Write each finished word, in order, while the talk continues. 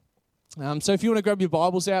So if you want to grab your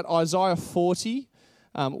Bibles out, Isaiah 40,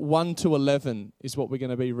 1 to 11 is what we're going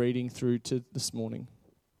to be reading through to this morning.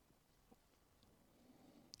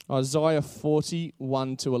 Isaiah 40,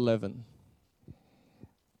 1 to 11. It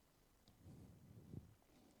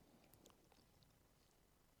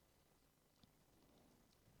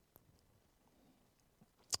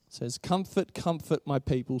says, "Comfort, comfort my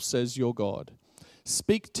people, says your God.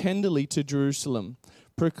 Speak tenderly to Jerusalem.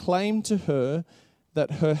 Proclaim to her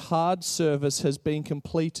that her hard service has been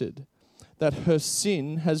completed, that her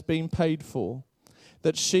sin has been paid for,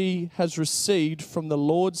 that she has received from the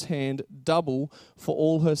Lord's hand double for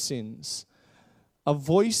all her sins. A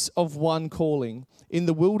voice of one calling, in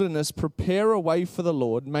the wilderness, prepare a way for the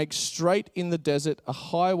Lord, make straight in the desert a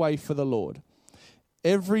highway for the Lord.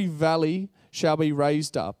 Every valley shall be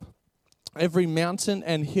raised up, every mountain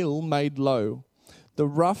and hill made low. The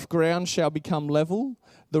rough ground shall become level,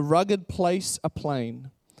 the rugged place a plain.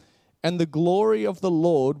 And the glory of the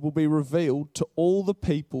Lord will be revealed to all the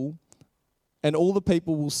people, and all the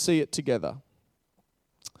people will see it together.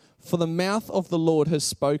 For the mouth of the Lord has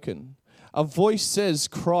spoken. A voice says,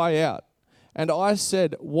 cry out. And I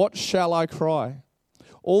said, what shall I cry?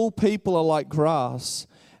 All people are like grass,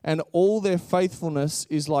 and all their faithfulness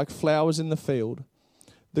is like flowers in the field.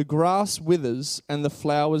 The grass withers and the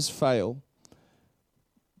flowers fail,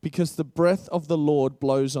 because the breath of the Lord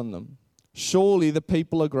blows on them. Surely the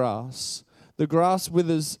people are grass. The grass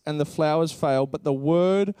withers and the flowers fail, but the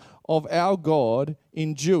word of our God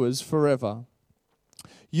endures forever.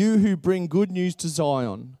 You who bring good news to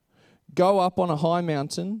Zion, go up on a high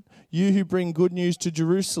mountain. You who bring good news to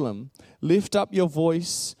Jerusalem, lift up your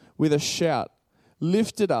voice with a shout.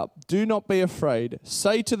 Lift it up. Do not be afraid.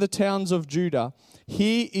 Say to the towns of Judah,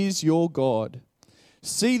 here is your God.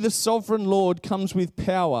 See, the sovereign Lord comes with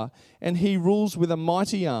power, and he rules with a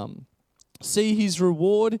mighty arm. See, his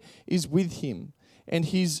reward is with him, and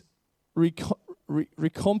his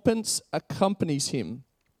recompense accompanies him.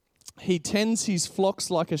 He tends his flocks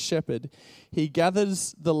like a shepherd. He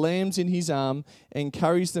gathers the lambs in his arm and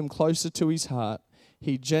carries them closer to his heart.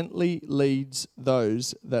 He gently leads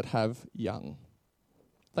those that have young."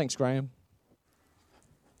 Thanks, Graham.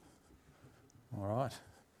 All right.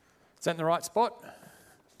 Is that in the right spot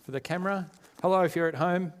for the camera? Hello, if you're at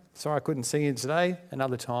home. Sorry I couldn't see you today.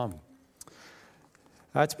 Another time.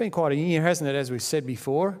 It's been quite a year, hasn't it, as we've said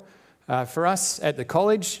before. For us at the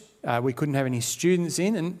college, we couldn't have any students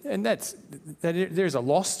in, and there's a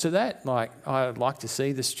loss to that. Like, I'd like to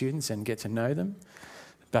see the students and get to know them,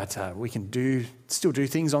 but we can still do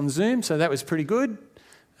things on Zoom, so that was pretty good.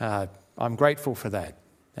 I'm grateful for that.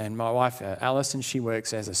 And my wife, Alison, she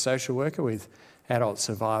works as a social worker with adult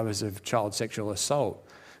survivors of child sexual assault,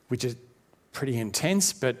 which is pretty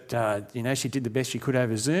intense, but she did the best she could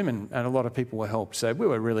over Zoom, and a lot of people were helped. So we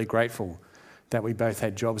were really grateful that we both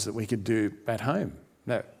had jobs that we could do at home.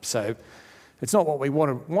 So it's not what we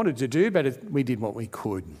wanted to do, but we did what we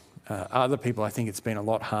could. Other people, I think it's been a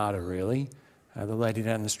lot harder, really. The lady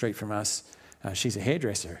down the street from us, she's a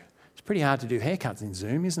hairdresser. It's pretty hard to do haircuts in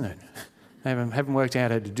Zoom, isn't it? I haven't worked out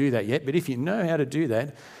how to do that yet, but if you know how to do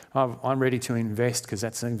that, I'm ready to invest, because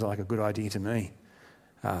that seems like a good idea to me.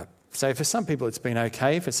 So for some people it's been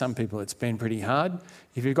okay, for some people it's been pretty hard.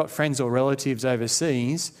 If you've got friends or relatives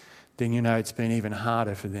overseas, then you know it's been even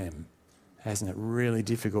harder for them. Hasn't it? Really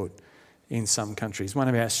difficult in some countries. One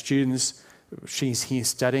of our students, she's here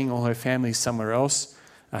studying, all her family's somewhere else.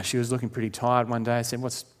 She was looking pretty tired one day. I said,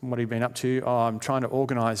 what have you been up to? Oh, I'm trying to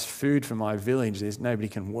organise food for my village. There's nobody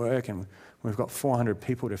can work, and we've got 400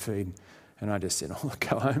 people to feed. And I just said, oh,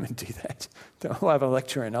 go home and do that. I'll have a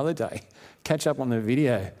lecture another day. Catch up on the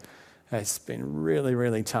video. It's been really,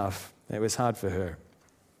 really tough. It was hard for her.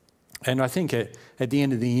 And I think at the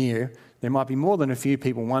end of the year, there might be more than a few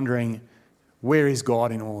people wondering, where is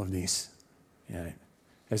God in all of this?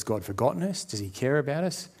 Has God forgotten us? Does he care about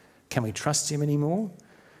us? Can we trust him anymore?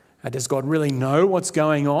 Does God really know what's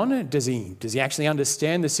going on? Does he actually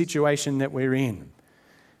understand the situation that we're in?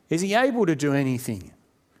 Is he able to do anything?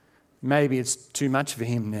 Maybe it's too much for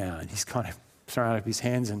him now, and he's kind of thrown up his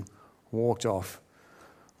hands and walked off.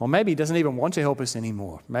 Or maybe he doesn't even want to help us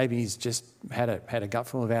anymore. Maybe he's just had a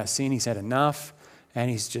gutful of our sin, he's had enough, and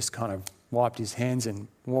he's just kind of wiped his hands and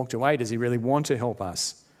walked away. Does he really want to help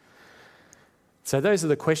us? So those are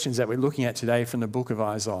the questions that we're looking at today from the book of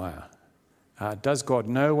Isaiah. Does God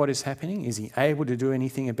know what is happening? Is he able to do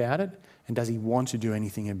anything about it? And does he want to do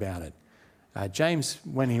anything about it? James,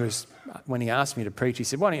 when he asked me to preach, he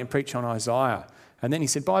said, why don't you preach on Isaiah? And then he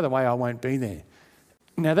said, by the way, I won't be there.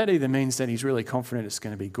 Now, that either means that he's really confident it's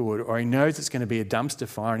going to be good, or he knows it's going to be a dumpster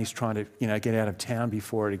fire and he's trying to, get out of town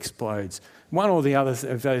before it explodes. One or the other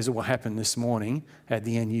of those will happen this morning. At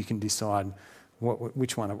the end, you can decide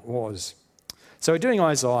which one it was. So we're doing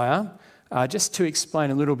Isaiah just to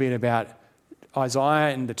explain a little bit about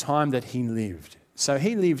Isaiah and the time that he lived. So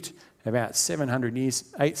he lived about 700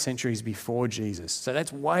 years, 8 centuries before Jesus. So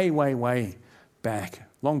that's way, way, way back,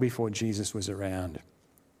 long before Jesus was around.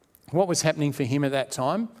 What was happening for him at that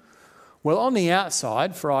time? Well, on the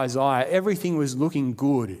outside, for Isaiah, everything was looking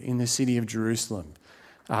good in the city of Jerusalem.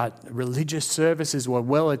 Religious services were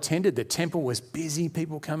well attended. The temple was busy,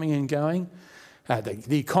 people coming and going.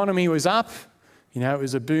 The economy was up. It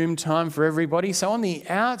was a boom time for everybody. So on the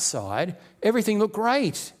outside, everything looked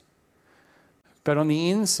great. But on the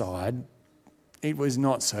inside, it was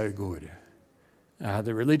not so good.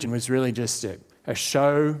 The religion was really just a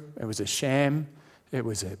show. It was a sham. It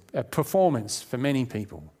was a performance for many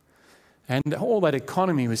people. And all that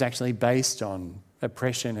economy was actually based on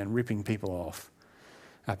oppression and ripping people off.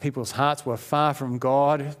 People's hearts were far from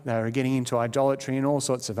God. They were getting into idolatry and all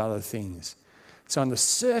sorts of other things. So on the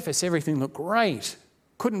surface, everything looked great.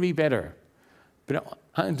 Couldn't be better. But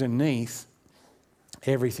underneath,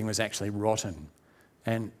 everything was actually rotten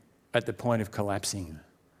and at the point of collapsing.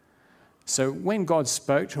 So when God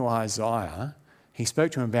spoke to Isaiah, he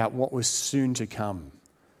spoke to him about what was soon to come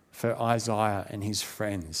for Isaiah and his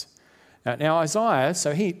friends. Now Isaiah,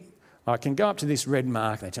 I can go up to this red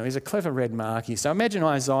mark. There's a clever red mark here. So imagine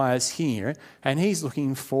Isaiah's here and he's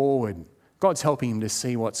looking forward. God's helping him to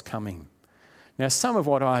see what's coming. Now some of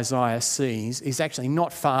what Isaiah sees is actually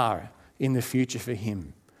not far in the future for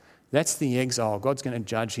him. That's the exile. God's going to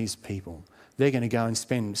judge his people. They're going to go and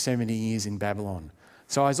spend 70 years in Babylon.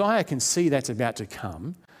 So Isaiah can see that's about to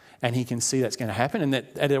come. And he can see that's going to happen and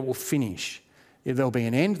that it will finish. If there'll be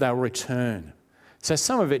an end, they'll return. So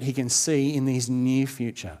some of it he can see in this near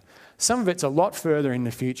future. Some of it's a lot further in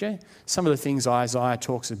the future. Some of the things Isaiah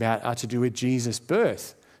talks about are to do with Jesus'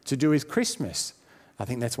 birth, to do with Christmas. I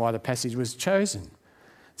think that's why the passage was chosen.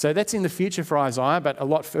 So that's in the future for Isaiah, but a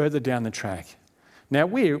lot further down the track. Now,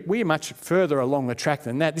 we're much further along the track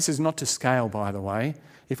than that. This is not to scale, by the way.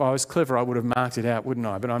 If I was clever, I would have marked it out, wouldn't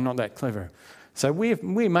I? But I'm not that clever. So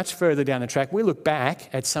we're much further down the track. We look back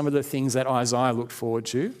at some of the things that Isaiah looked forward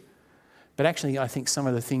to, but actually I think some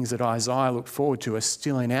of the things that Isaiah looked forward to are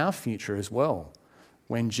still in our future as well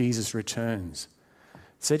when Jesus returns.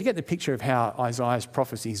 So to get the picture of how Isaiah's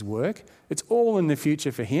prophecies work, it's all in the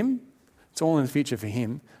future for him. It's all in the future for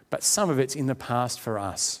him, but some of it's in the past for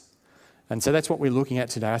us. And so that's what we're looking at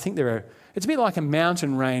today. I think it's a bit like a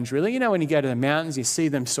mountain range, really. When you go to the mountains, you see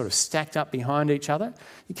them sort of stacked up behind each other.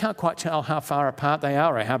 You can't quite tell how far apart they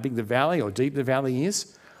are or how big the valley or deep the valley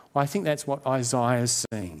is. Well, I think that's what Isaiah's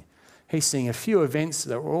seeing. He's seeing a few events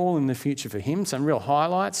that are all in the future for him, some real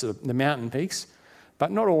highlights of the mountain peaks,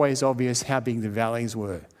 but not always obvious how big the valleys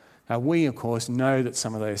were. We, of course, know that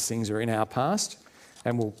some of those things are in our past,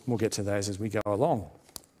 and we'll get to those as we go along.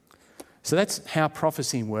 So that's how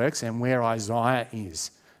prophecy works and where Isaiah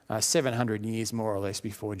is, 700 years more or less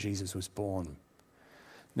before Jesus was born.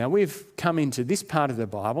 Now we've come into this part of the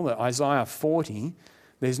Bible, Isaiah 40.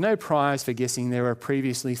 There's no prize for guessing there were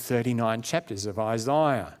previously 39 chapters of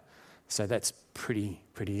Isaiah. So that's pretty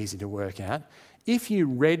easy to work out. If you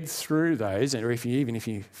read through those, or if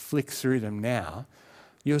you flick through them now,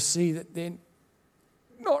 you'll see that they're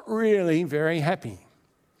not really very happy.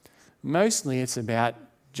 Mostly it's about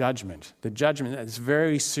judgment, the judgment that's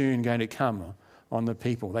very soon going to come on the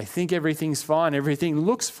people. They think everything's fine, everything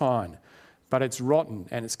looks fine, but it's rotten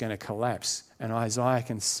and it's going to collapse. And Isaiah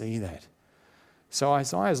can see that. So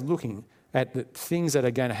Isaiah's looking at the things that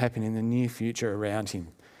are going to happen in the near future around him.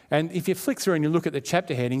 And if you flick through and you look at the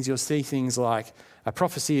chapter headings, you'll see things like a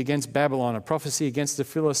prophecy against Babylon, a prophecy against the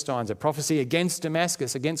Philistines, a prophecy against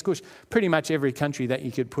Damascus, against Cush, pretty much every country that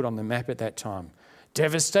you could put on the map at that time.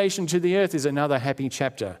 Devastation to the earth is another happy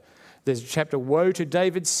chapter. There's a chapter, woe to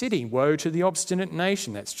David's city, woe to the obstinate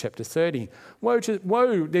nation. That's chapter 30.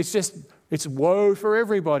 It's woe for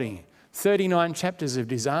everybody. 39 chapters of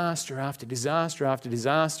disaster after disaster after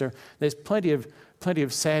disaster. There's plenty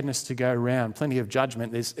of sadness to go around, plenty of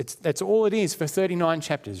judgment. That's all it is for 39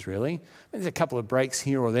 chapters, really. There's a couple of breaks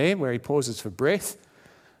here or there where he pauses for breath.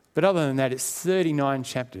 But other than that, it's 39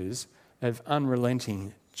 chapters of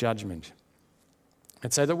unrelenting judgment.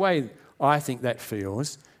 And so the way I think that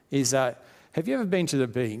feels is, have you ever been to the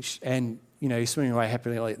beach and you're swimming away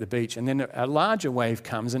happily at the beach and then a larger wave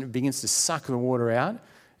comes and it begins to suck the water out,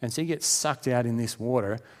 and so you get sucked out in this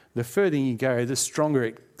water. The further you go, the stronger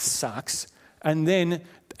it sucks, and then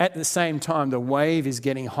at the same time the wave is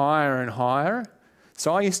getting higher and higher.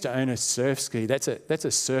 So I used to own a surf ski. That's a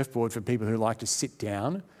surfboard for people who like to sit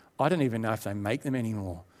down. I don't even know if they make them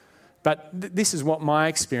anymore. But this is what my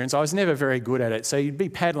experience, I was never very good at it. So you'd be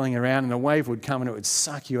paddling around and a wave would come and it would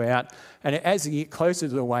suck you out. And as you get closer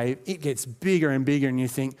to the wave, it gets bigger and bigger and you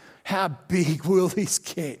think, how big will this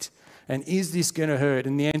get? And is this going to hurt?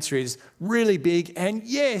 And the answer is really big and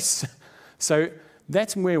yes. So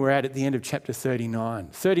that's where we're at the end of chapter 39.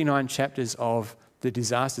 39 chapters of the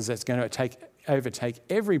disasters that's going to overtake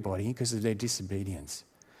everybody because of their disobedience.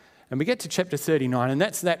 And we get to chapter 39 and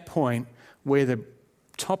that's that point where the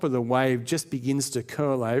top of the wave just begins to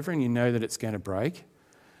curl over and you know that it's going to break.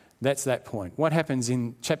 That's that point. What happens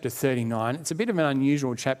in chapter 39? It's a bit of an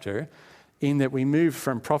unusual chapter in that we move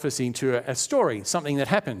from prophecy to a story, something that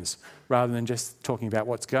happens, rather than just talking about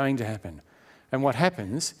what's going to happen. And what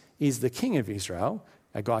happens is the king of Israel,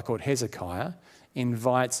 a guy called Hezekiah,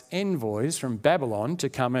 invites envoys from Babylon to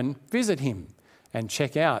come and visit him and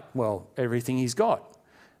check out, well, everything he's got.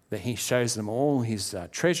 That he shows them all his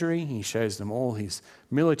treasury, he shows them all his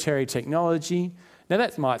military technology. Now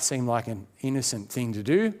that might seem like an innocent thing to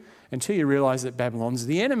do until you realise that Babylon's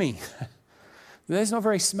the enemy. That's not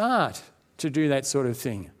very smart to do that sort of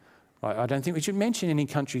thing. I don't think we should mention any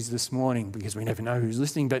countries this morning because we never know who's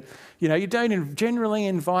listening, but you don't generally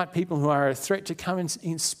invite people who are a threat to come and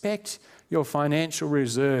inspect your financial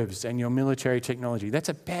reserves and your military technology. That's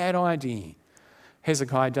a bad idea.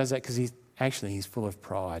 Hezekiah does that because he's full of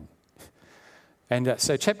pride. And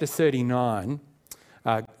so chapter 39,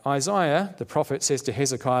 Isaiah, the prophet, says to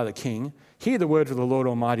Hezekiah the king, "Hear the word of the Lord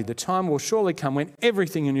Almighty. The time will surely come when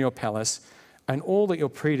everything in your palace and all that your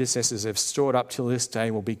predecessors have stored up till this day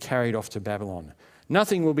will be carried off to Babylon.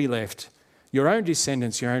 Nothing will be left. Your own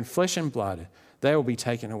descendants, your own flesh and blood, they will be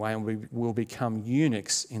taken away and will become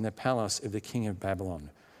eunuchs in the palace of the king of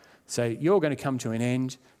Babylon." So you're going to come to an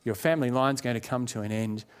end. Your family line's going to come to an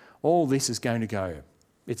end. All this is going to go.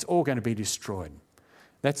 It's all going to be destroyed.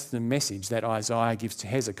 That's the message that Isaiah gives to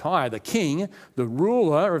Hezekiah, the king, the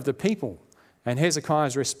ruler of the people. And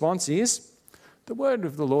Hezekiah's response is, "The word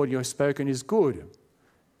of the Lord you have spoken is good,"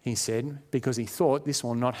 he said, because he thought this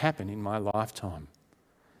will not happen in my lifetime.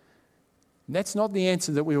 That's not the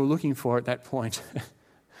answer that we were looking for at that point.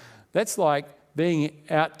 That's like being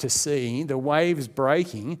out to sea, the waves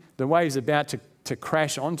breaking, the waves about to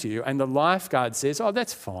crash onto you, and the lifeguard says, "Oh,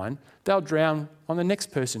 that's fine. They'll drown on the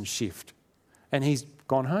next person's shift." And he's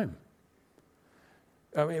gone home.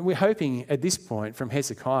 We're hoping at this point from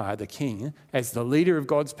Hezekiah, the king, as the leader of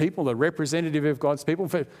God's people, the representative of God's people,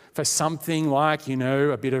 for something like,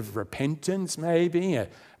 a bit of repentance maybe,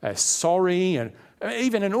 a sorry, and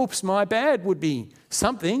even an oops, my bad would be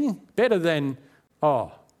something better than,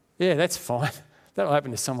 "Oh, yeah, that's fine. That'll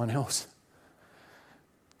happen to someone else."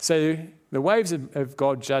 So the waves of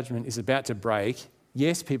God's judgment is about to break.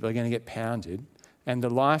 Yes, people are going to get pounded. And the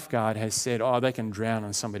lifeguard has said, "Oh, they can drown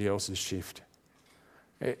on somebody else's shift."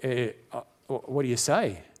 What do you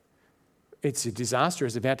say? It's a disaster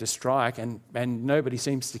is about to strike and nobody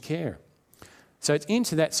seems to care. So it's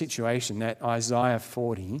into that situation that Isaiah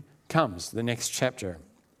 40 comes, the next chapter.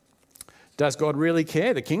 Does God really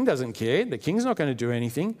care? The king doesn't care. The king's not going to do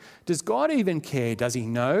anything. Does God even care? Does he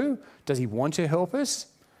know? Does he want to help us?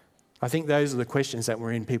 I think those are the questions that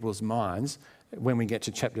were in people's minds when we get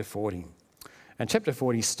to chapter 40. And chapter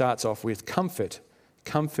 40 starts off with, "Comfort,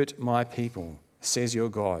 comfort my people, says your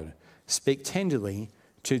God. Speak tenderly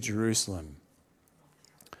to Jerusalem."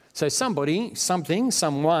 So somebody, something,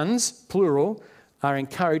 someone's, plural, are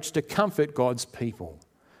encouraged to comfort God's people,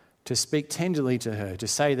 to speak tenderly to her, to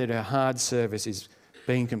say that her hard service is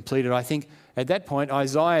being completed. I think at that point,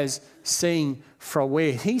 Isaiah's seeing from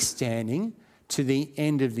where he's standing to the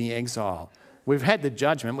end of the exile. We've had the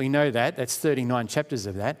judgment, we know that, that's 39 chapters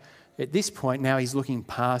of that. At this point now he's looking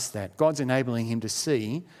past that. God's enabling him to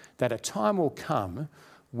see that a time will come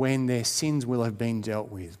when their sins will have been dealt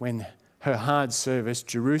with, when her hard service,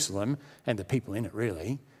 Jerusalem, and the people in it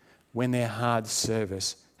really, when their hard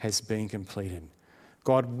service has been completed.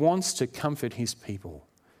 God wants to comfort his people.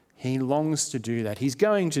 He longs to do that. He's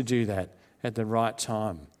going to do that at the right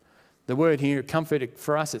time. The word here, comfort,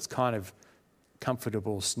 for us it's kind of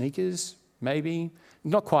comfortable sneakers, maybe.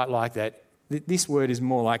 Not quite like that. This word is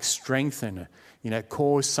more like strengthen,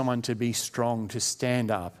 cause someone to be strong, to stand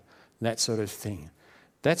up, that sort of thing.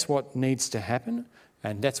 That's what needs to happen,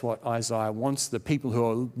 and that's what Isaiah wants the people who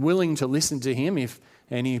are willing to listen to him, if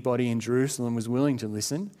anybody in Jerusalem was willing to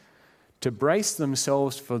listen, to brace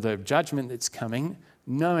themselves for the judgment that's coming,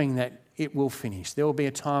 knowing that it will finish. There will be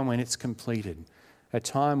a time when it's completed, a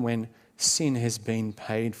time when sin has been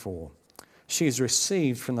paid for. She has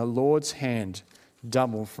received from the Lord's hand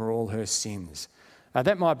double for all her sins.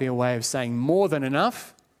 That might be a way of saying more than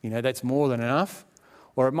enough. That's more than enough.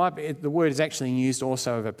 Or it might be, the word is actually used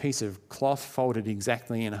also of a piece of cloth folded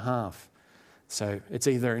exactly in half. So it's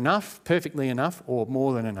either enough, perfectly enough, or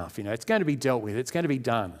more than enough. It's going to be dealt with. It's going to be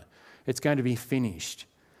done. It's going to be finished.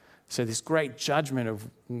 So this great judgment of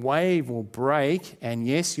wave will break, and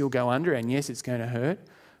yes, you'll go under, and yes, it's going to hurt,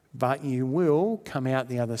 but you will come out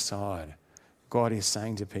the other side. God is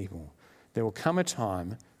saying to people, there will come a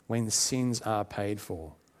time when sins are paid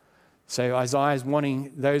for. So Isaiah is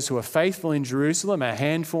wanting those who are faithful in Jerusalem, a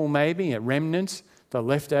handful maybe, a remnant, the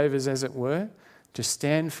leftovers as it were, to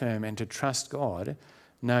stand firm and to trust God,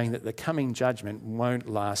 knowing that the coming judgment won't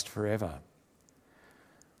last forever.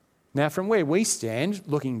 Now, from where we stand,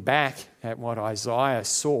 looking back at what Isaiah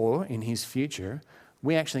saw in his future,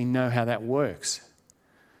 we actually know how that works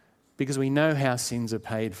because we know how sins are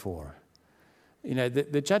paid for.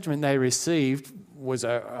 The judgment they received was,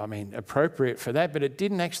 appropriate for that, but it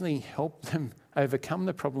didn't actually help them overcome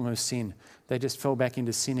the problem of sin. They just fell back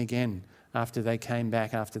into sin again after they came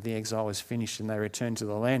back, after the exile was finished and they returned to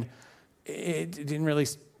the land. It didn't really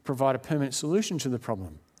provide a permanent solution to the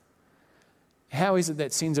problem. How is it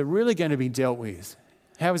that sins are really going to be dealt with?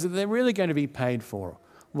 How is it they're really going to be paid for?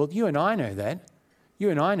 Well, you and I know that. You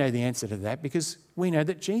and I know the answer to that because we know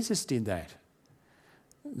that Jesus did that.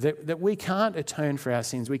 That we can't atone for our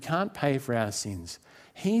sins. We can't pay for our sins.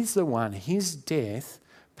 He's the one, his death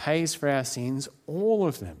pays for our sins, all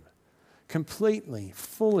of them, completely,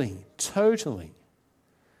 fully, totally.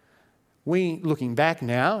 We, looking back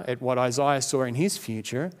now at what Isaiah saw in his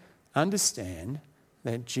future, understand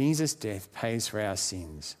that Jesus' death pays for our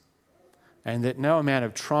sins and that no amount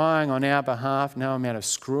of trying on our behalf, no amount of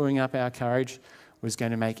screwing up our courage was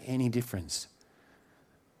going to make any difference.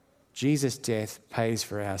 Jesus' death pays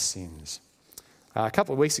for our sins. A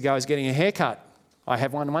couple of weeks ago, I was getting a haircut. I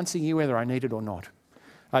have one once a year whether I need it or not.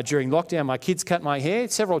 During lockdown, my kids cut my hair.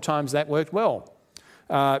 Several times that worked well.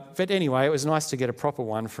 But anyway, it was nice to get a proper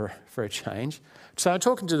one for a change. So I'm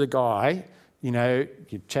talking to the guy, you're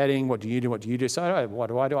chatting, what do you do? So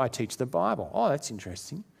what do? I teach the Bible. Oh, that's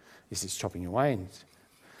interesting. This is chopping away.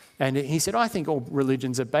 And he said, I think all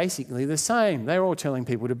religions are basically the same. They're all telling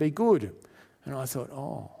people to be good. And I thought,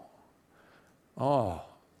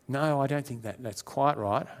 no, I don't think that's quite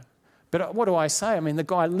right. But what do I say? The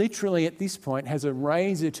guy literally at this point has a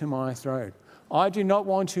razor to my throat. I do not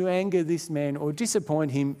want to anger this man or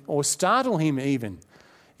disappoint him or startle him even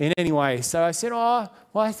in any way. So I said,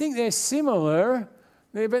 I think they're similar,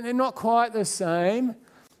 but they're not quite the same.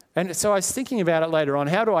 And so I was thinking about it later on.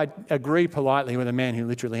 How do I agree politely with a man who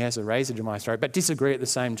literally has a razor to my throat, but disagree at the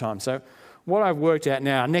same time? So what I've worked out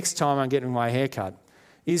now, next time I'm getting my hair cut,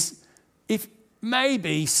 is if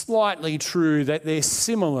maybe slightly true that they're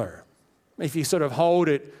similar. If you sort of hold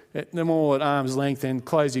them all at arm's length and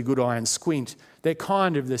close your good eye and squint, they're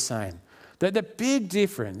kind of the same. The big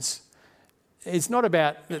difference is not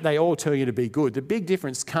about that they all tell you to be good. The big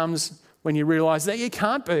difference comes when you realise that you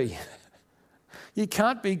can't be. You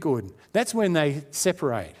can't be good. That's when they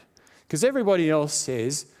separate. Because everybody else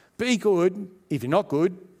says, be good. If you're not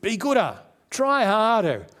good, be gooder. Try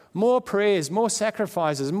harder. More prayers, more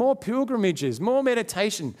sacrifices, more pilgrimages, more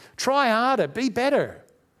meditation. Try harder, be better.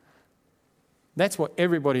 That's what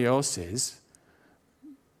everybody else says.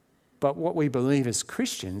 But what we believe as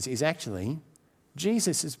Christians is actually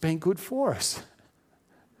Jesus has been good for us.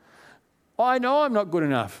 I know I'm not good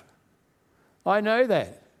enough. I know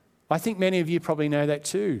that. I think many of you probably know that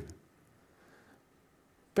too.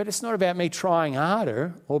 But it's not about me trying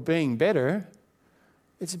harder or being better.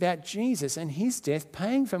 It's about Jesus and his death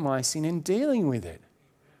paying for my sin and dealing with it.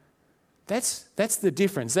 That's the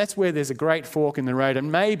difference. That's where there's a great fork in the road.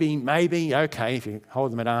 And maybe, okay, if you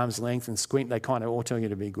hold them at arm's length and squint, they kind of all tell you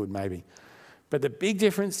to be good, maybe. But the big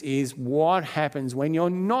difference is what happens when you're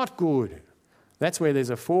not good. That's where there's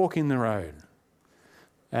a fork in the road.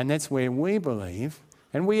 And that's where we believe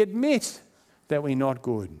and we admit that we're not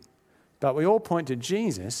good. But we all point to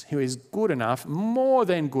Jesus, who is good enough, more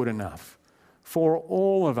than good enough, for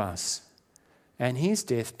all of us. And his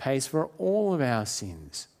death pays for all of our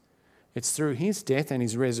sins. It's through his death and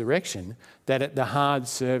his resurrection that the hard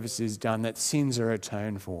service is done, that sins are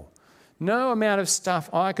atoned for. No amount of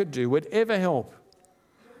stuff I could do would ever help.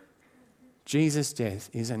 Jesus' death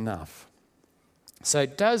is enough. So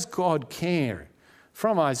does God care?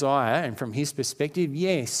 From Isaiah and from his perspective,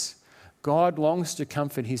 yes. God longs to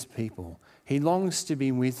comfort his people. He longs to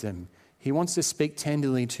be with them. He wants to speak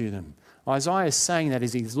tenderly to them. Isaiah is saying that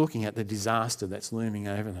as he's looking at the disaster that's looming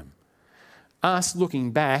over them. Us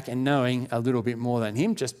looking back and knowing a little bit more than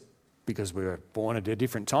him, just because we were born at a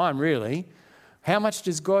different time, really. How much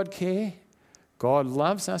does God care? God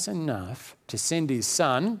loves us enough to send his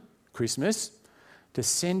son, Christmas, to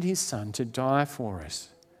send his son to die for us.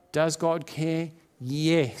 Does God care?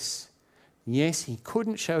 Yes. Yes, he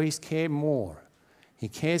couldn't show his care more. He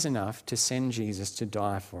cares enough to send Jesus to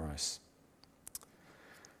die for us.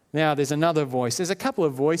 Now, there's another voice. There's a couple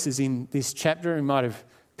of voices in this chapter. You might have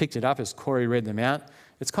picked it up as Corey read them out.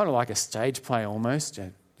 It's kind of like a stage play almost.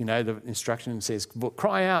 You know, the instruction says,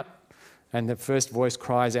 cry out. And the first voice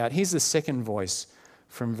cries out. Here's the second voice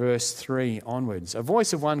from verse 3 onwards. A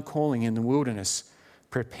voice of one calling in the wilderness,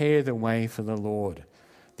 prepare the way for the Lord.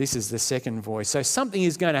 This is the second voice. So something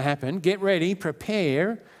is going to happen. Get ready,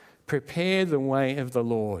 prepare the way of the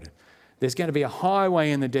Lord. There's going to be a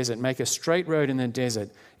highway in the desert. Make a straight road in the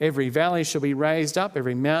desert. Every valley shall be raised up.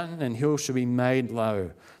 Every mountain and hill shall be made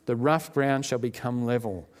low. The rough ground shall become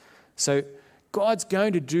level. So God's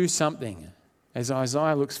going to do something. As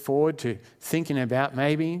Isaiah looks forward to thinking about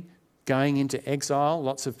maybe going into exile,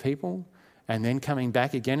 lots of people, and then coming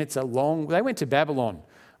back again. They went to Babylon.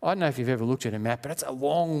 I don't know if you've ever looked at a map, but it's a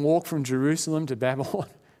long walk from Jerusalem to Babylon.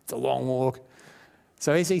 It's a long walk.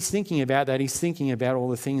 So as he's thinking about that, he's thinking about all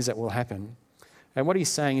the things that will happen. And what he's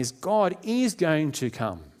saying is God is going to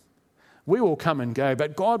come. We will come and go,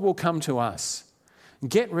 but God will come to us.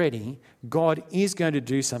 Get ready. God is going to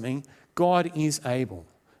do something. God is able.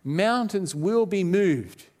 Mountains will be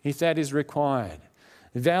moved if that is required.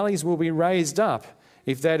 Valleys will be raised up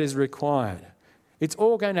if that is required. It's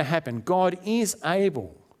all going to happen. God is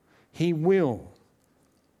able. He will.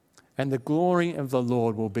 And the glory of the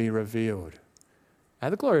Lord will be revealed.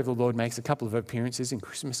 The glory of the Lord makes a couple of appearances in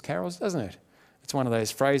Christmas carols, doesn't it? It's one of those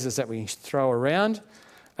phrases that we throw around.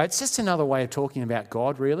 It's just another way of talking about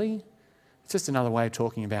God, really. It's just another way of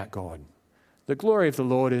talking about God. The glory of the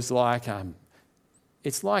Lord is like,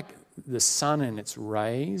 it's like the sun and its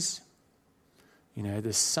rays. You know,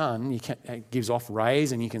 the sun it gives off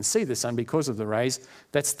rays and you can see the sun because of the rays.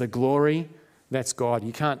 That's the glory. That's God.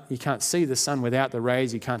 You can't see the sun without the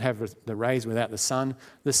rays. You can't have the rays without the sun.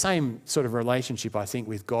 The same sort of relationship, I think,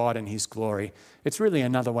 with God and his glory. It's really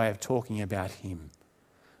another way of talking about him.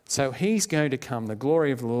 So he's going to come. The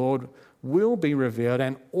glory of the Lord will be revealed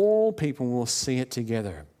and all people will see it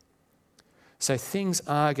together. So things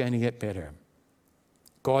are going to get better.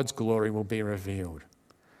 God's glory will be revealed.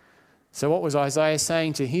 So what was Isaiah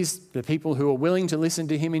saying to the people who are willing to listen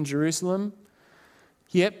to him in Jerusalem?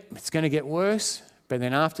 Yep, it's going to get worse, but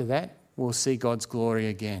then after that, we'll see God's glory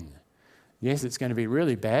again. Yes, it's going to be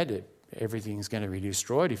really bad. Everything's going to be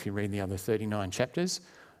destroyed if you read the other 39 chapters.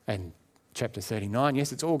 And chapter 39,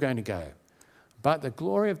 yes, it's all going to go. But the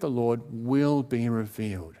glory of the Lord will be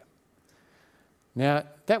revealed. Now,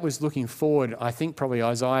 that was looking forward, I think probably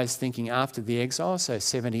Isaiah's thinking after the exile, so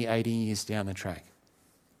 70, 80 years down the track.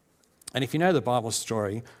 And if you know the Bible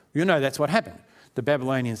story, you know that's what happened. The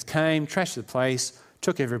Babylonians came, trashed the place,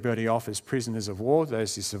 took everybody off as prisoners of war,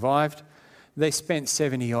 those who survived. They spent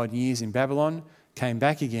 70 odd years in Babylon, came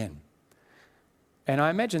back again. And I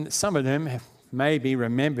imagine that some of them have maybe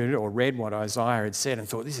remembered or read what Isaiah had said and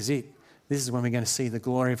thought, this is it. This is when we're going to see the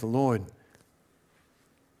glory of the Lord.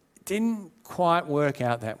 It didn't quite work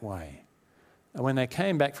out that way. And when they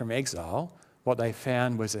came back from exile, what they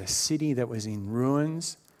found was a city that was in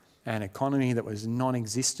ruins, an economy that was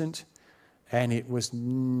non-existent, and it was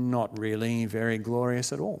not really very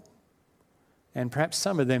glorious at all. And perhaps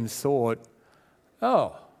some of them thought,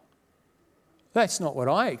 oh, that's not what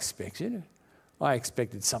I expected. I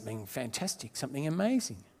expected something fantastic, something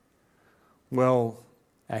amazing. Well,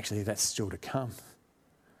 actually, that's still to come.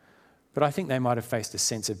 But I think they might have faced a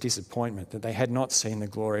sense of disappointment that they had not seen the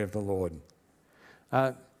glory of the Lord.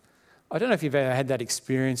 I don't know if you've ever had that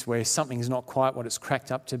experience where something's not quite what it's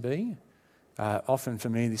cracked up to be. Often for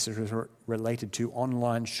me, this is related to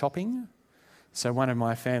online shopping. So one of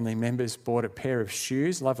my family members bought a pair of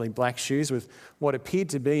shoes, lovely black shoes with what appeared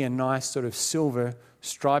to be a nice sort of silver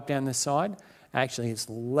stripe down the side. Actually, it's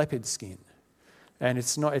leopard skin. And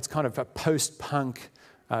it's kind of a post-punk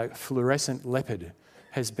fluorescent leopard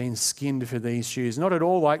has been skinned for these shoes. Not at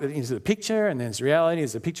all like the picture and then it's reality.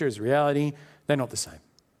 As the picture is reality, they're not the same.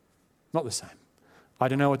 Not the same. I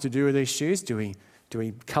don't know what to do with these shoes. Do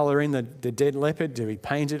we colour in the dead leopard? Do we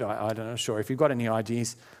paint it? I don't know. Sure. If you've got any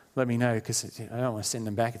ideas, let me know because I don't want to send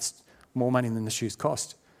them back. It's more money than the shoes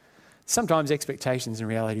cost. Sometimes expectations and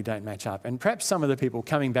reality don't match up. And perhaps some of the people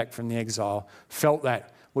coming back from the exile felt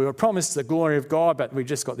that we were promised the glory of God, but we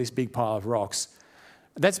just got this big pile of rocks.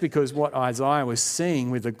 That's because what Isaiah was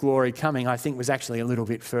seeing with the glory coming, I think, was actually a little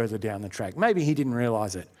bit further down the track. Maybe he didn't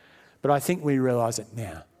realise it, but I think we realise it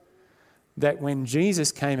now. That when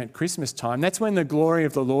Jesus came at Christmas time, that's when the glory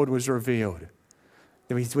of the Lord was revealed.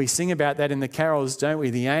 We sing about that in the carols, don't we?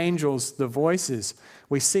 The angels, the voices.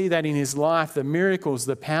 We see that in his life, the miracles,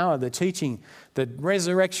 the power, the teaching, the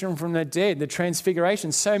resurrection from the dead, the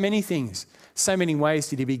transfiguration, so many things. So many ways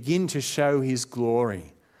did he begin to show his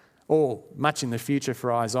glory. All much in the future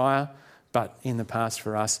for Isaiah, but in the past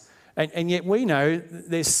for us. And yet we know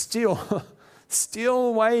there's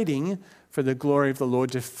still waiting for the glory of the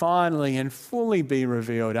Lord to finally and fully be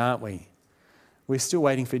revealed, aren't we? We're still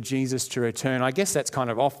waiting for Jesus to return. I guess that's kind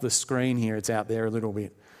of off the screen here. It's out there a little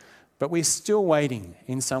bit. But we're still waiting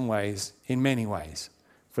in some ways, in many ways,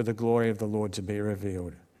 for the glory of the Lord to be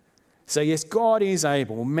revealed. So yes, God is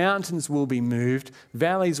able. Mountains will be moved.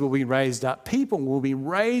 Valleys will be raised up. People will be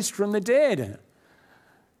raised from the dead.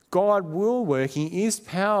 God will work. He is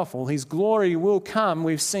powerful. His glory will come.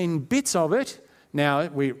 We've seen bits of it. Now,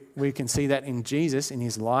 we can see that in Jesus, in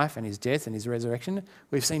his life and his death and his resurrection.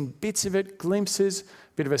 We've seen bits of it, glimpses,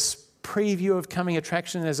 a bit of a preview of coming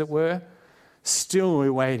attraction, as it were. Still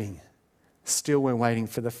we're waiting. Still we're waiting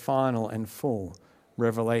for the final and full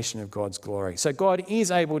revelation of God's glory. So God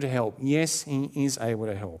is able to help. Yes, he is able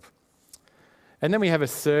to help. And then we have a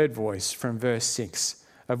third voice from verse 6.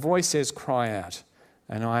 A voice says, "Cry out."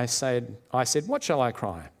 And I said, "What shall I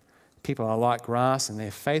cry? People are like grass, and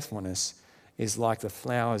their faithfulness is like the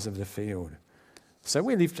flowers of the field." So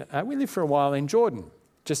we lived for a while in Jordan,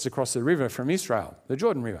 just across the river from Israel, the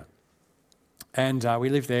Jordan River. And we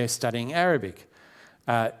lived there studying Arabic.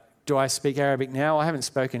 Do I speak Arabic now? I haven't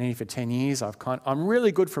spoken any for 10 years. I'm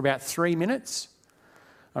really good for about 3 minutes.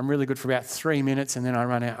 And then I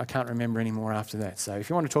run out. I can't remember any more after that. So if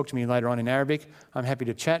you want to talk to me later on in Arabic, I'm happy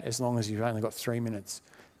to chat as long as you've only got 3 minutes.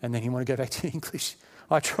 And then you want to go back to English.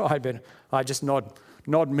 I tried, but I just nod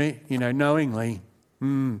me, knowingly.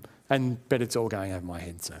 But it's all going over my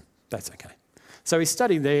head, so that's okay. So we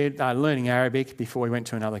studied there, learning Arabic before we went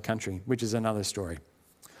to another country, which is another story.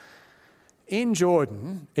 In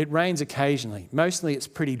Jordan, it rains occasionally. Mostly it's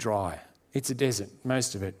pretty dry. It's a desert,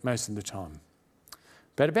 most of the time.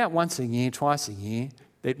 But about once a year, twice a year,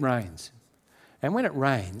 it rains. And when it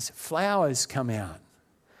rains, flowers come out.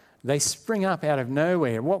 They spring up out of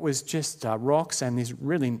nowhere. What was just rocks and this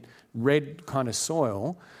really red kind of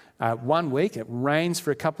soil, 1 week, it rains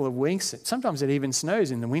for a couple of weeks. Sometimes it even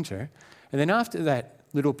snows in the winter. And then after that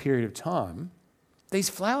little period of time, these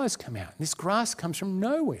flowers come out. This grass comes from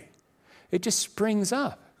nowhere. It just springs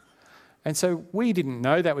up. And so we didn't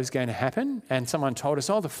know that was going to happen. And someone told us,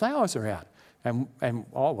 the flowers are out.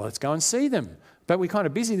 Let's go and see them. But we're kind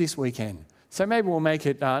of busy this weekend. So maybe we'll make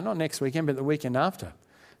it, not next weekend, but the weekend after.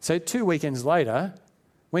 So 2 weekends later,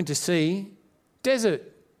 went to see desert.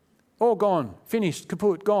 All gone, finished,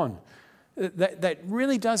 kaput, gone. That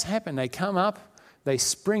really does happen. They come up, they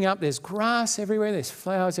spring up, there's grass everywhere, there's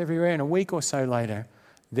flowers everywhere, and a week or so later,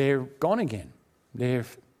 they're gone again.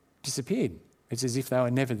 They've disappeared. It's as if they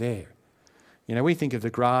were never there. We think of the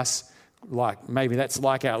grass like maybe that's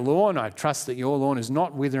like our lawn. I trust that your lawn is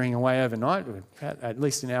not withering away overnight. At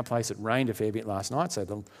least in our place, it rained a fair bit last night, so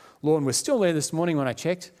the lawn was still there this morning when I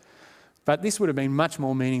checked. But this would have been much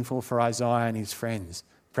more meaningful for Isaiah and his friends.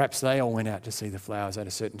 Perhaps they all went out to see the flowers at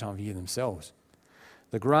a certain time of year themselves.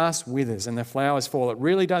 The grass withers and the flowers fall. It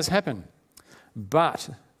really does happen.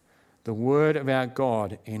 But the word of our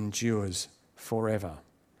God endures forever.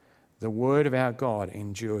 The word of our God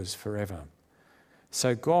endures forever.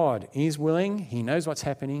 So God is willing. He knows what's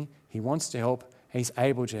happening. He wants to help. He's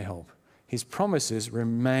able to help. His promises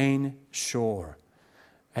remain sure.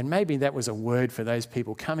 And maybe that was a word for those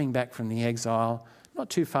people coming back from the exile, not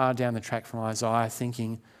too far down the track from Isaiah,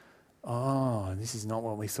 thinking, this is not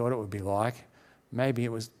what we thought it would be like. Maybe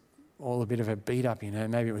it was all a bit of a beat up,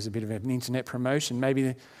 maybe it was a bit of an internet promotion.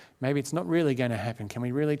 Maybe it's not really going to happen. Can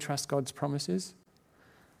we really trust God's promises?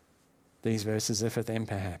 These verses are for them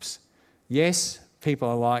perhaps. Yes, people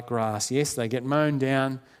are like grass. Yes, they get mown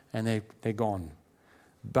down and they're gone.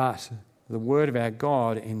 But the word of our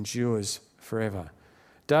God endures forever.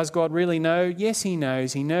 Does God really know? Yes, he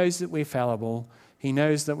knows. He knows that we're fallible. He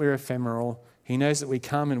knows that we're ephemeral. He knows that we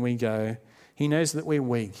come and we go. He knows that we're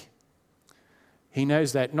weak. He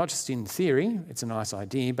knows that not just in theory, it's a nice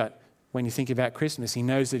idea, but when you think about Christmas, he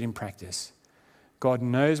knows it in practice. God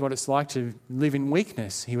knows what it's like to live in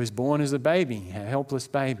weakness. He was born as a baby, a helpless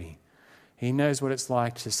baby. He knows what it's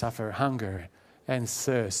like to suffer hunger and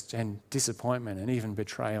thirst and disappointment and even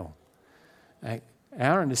betrayal.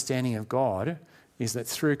 Our understanding of God is that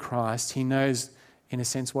through Christ, he knows, in a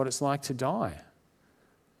sense, what it's like to die.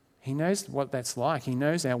 He knows what that's like. He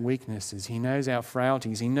knows our weaknesses. He knows our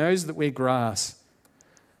frailties. He knows that we're grass.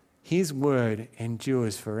 His word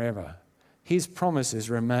endures forever. His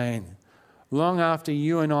promises remain. long after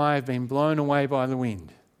you and I have been blown away by the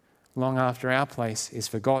wind, long after our place is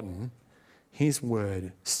forgotten, his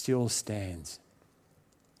word still stands.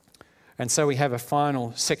 And so we have a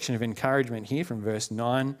final section of encouragement here from verse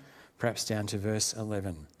 9, perhaps down to verse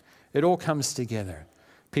 11. It all comes together.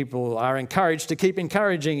 People are encouraged to keep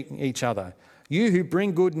encouraging each other. You who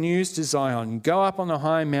bring good news to Zion, go up on the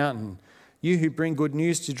high mountain. You who bring good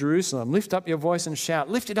news to Jerusalem, lift up your voice and shout.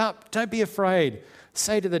 Lift it up, don't be afraid.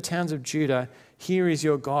 Say to the towns of Judah, here is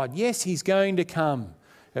your God. Yes, he's going to come.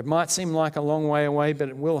 It might seem like a long way away, but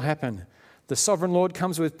it will happen. The sovereign Lord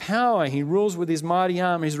comes with power. He rules with his mighty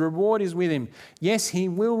arm. His reward is with him. Yes, he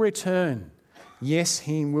will return. Yes,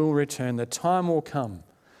 he will return. The time will come.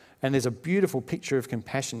 And there's a beautiful picture of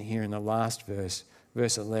compassion here in the last verse,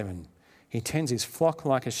 verse 11. He tends his flock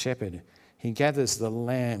like a shepherd. He gathers the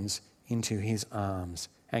lambs into his arms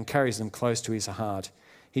and carries them close to his heart.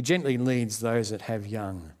 He gently leads those that have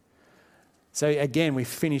young. So again, we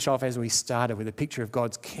finish off as we started with a picture of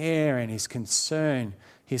God's care and his concern,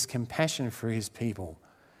 his compassion for his people.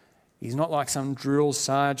 He's not like some drill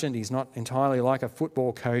sergeant. He's not entirely like a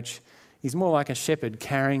football coach. He's more like a shepherd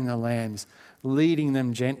carrying the lambs, leading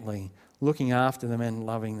them gently, looking after them and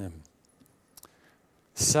loving them.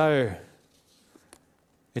 So,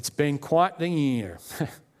 it's been quite the year.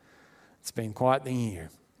 It's been quite the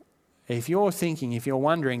year. If you're thinking, if you're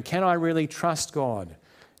wondering, can I really trust God?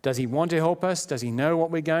 Does he want to help us? Does he know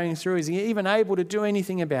what we're going through? Is he even able to do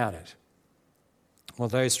anything about it? Well,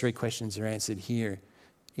 those three questions are answered here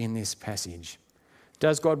in this passage.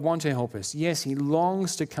 Does God want to help us? Yes, he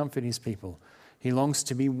longs to comfort his people. He longs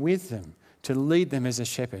to be with them, to lead them as a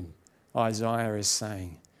shepherd, Isaiah is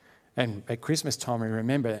saying. And at Christmas time, we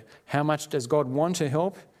remember, how much does God want to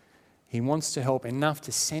help? He wants to help enough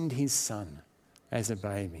to send his son as a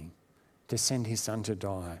baby, to send his son to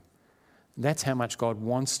die. That's how much God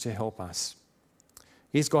wants to help us.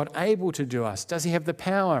 Is God able to do us? Does he have the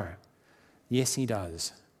power? Yes, he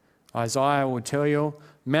does. Isaiah will tell you,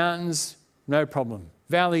 mountains, no problem.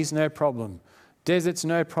 Valleys, no problem. Deserts,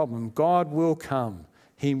 no problem. God will come.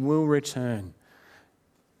 He will return.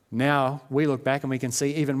 Now we look back and we can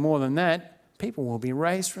see even more than that, people will be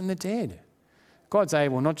raised from the dead. God's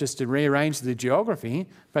able not just to rearrange the geography,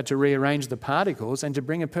 but to rearrange the particles and to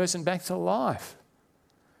bring a person back to life.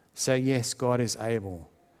 So yes, God is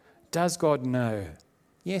able. Does God know?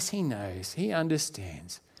 Yes, he knows. He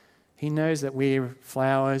understands. He knows that we're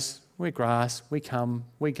flowers, we're grass, we come,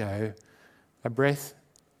 we go, a breath,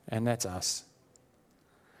 and that's us.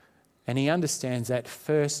 And he understands that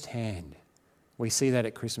firsthand. We see that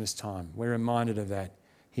at Christmas time. We're reminded of that.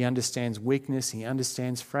 He understands weakness. He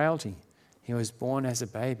understands frailty. He was born as a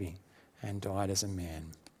baby and died as a man.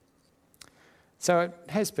 So it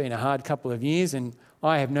has been a hard couple of years, and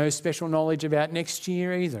I have no special knowledge about next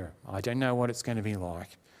year either. I don't know what it's going to be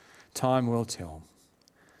like. Time will tell.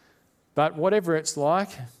 But whatever it's like,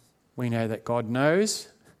 we know that God knows,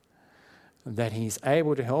 that he's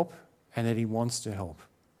able to help, and that he wants to help.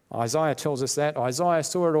 Isaiah tells us that. Isaiah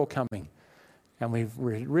saw it all coming. And we've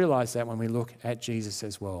realised that when we look at Jesus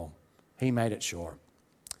as well. He made it sure.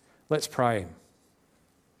 Let's pray.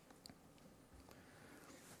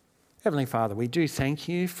 Heavenly Father, we do thank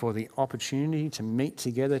you for the opportunity to meet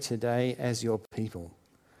together today as your people.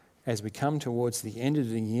 As we come towards the end of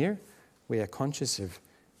the year, we are conscious of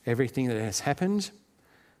everything that has happened.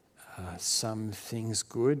 Some things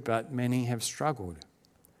good, but many have struggled.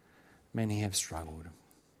 Many have struggled.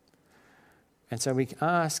 And so we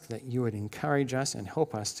ask that you would encourage us and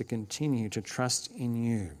help us to continue to trust in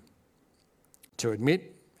you, to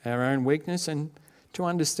admit our own weakness and to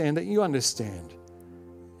understand that you understand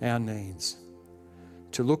our needs,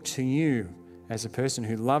 to look to you as a person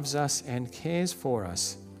who loves us and cares for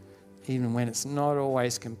us, even when it's not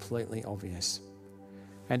always completely obvious,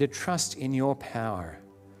 and to trust in your power,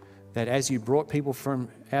 that as you brought people from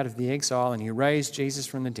out of the exile and you raised Jesus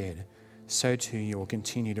from the dead, so too you will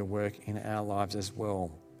continue to work in our lives as well.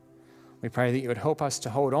 We pray that you would help us to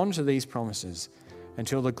hold on to these promises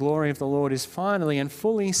until the glory of the Lord is finally and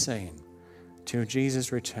fully seen, till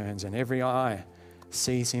Jesus returns and every eye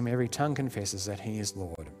sees him, every tongue confesses that he is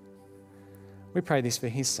Lord. We pray this for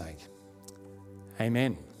his sake.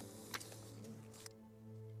 Amen.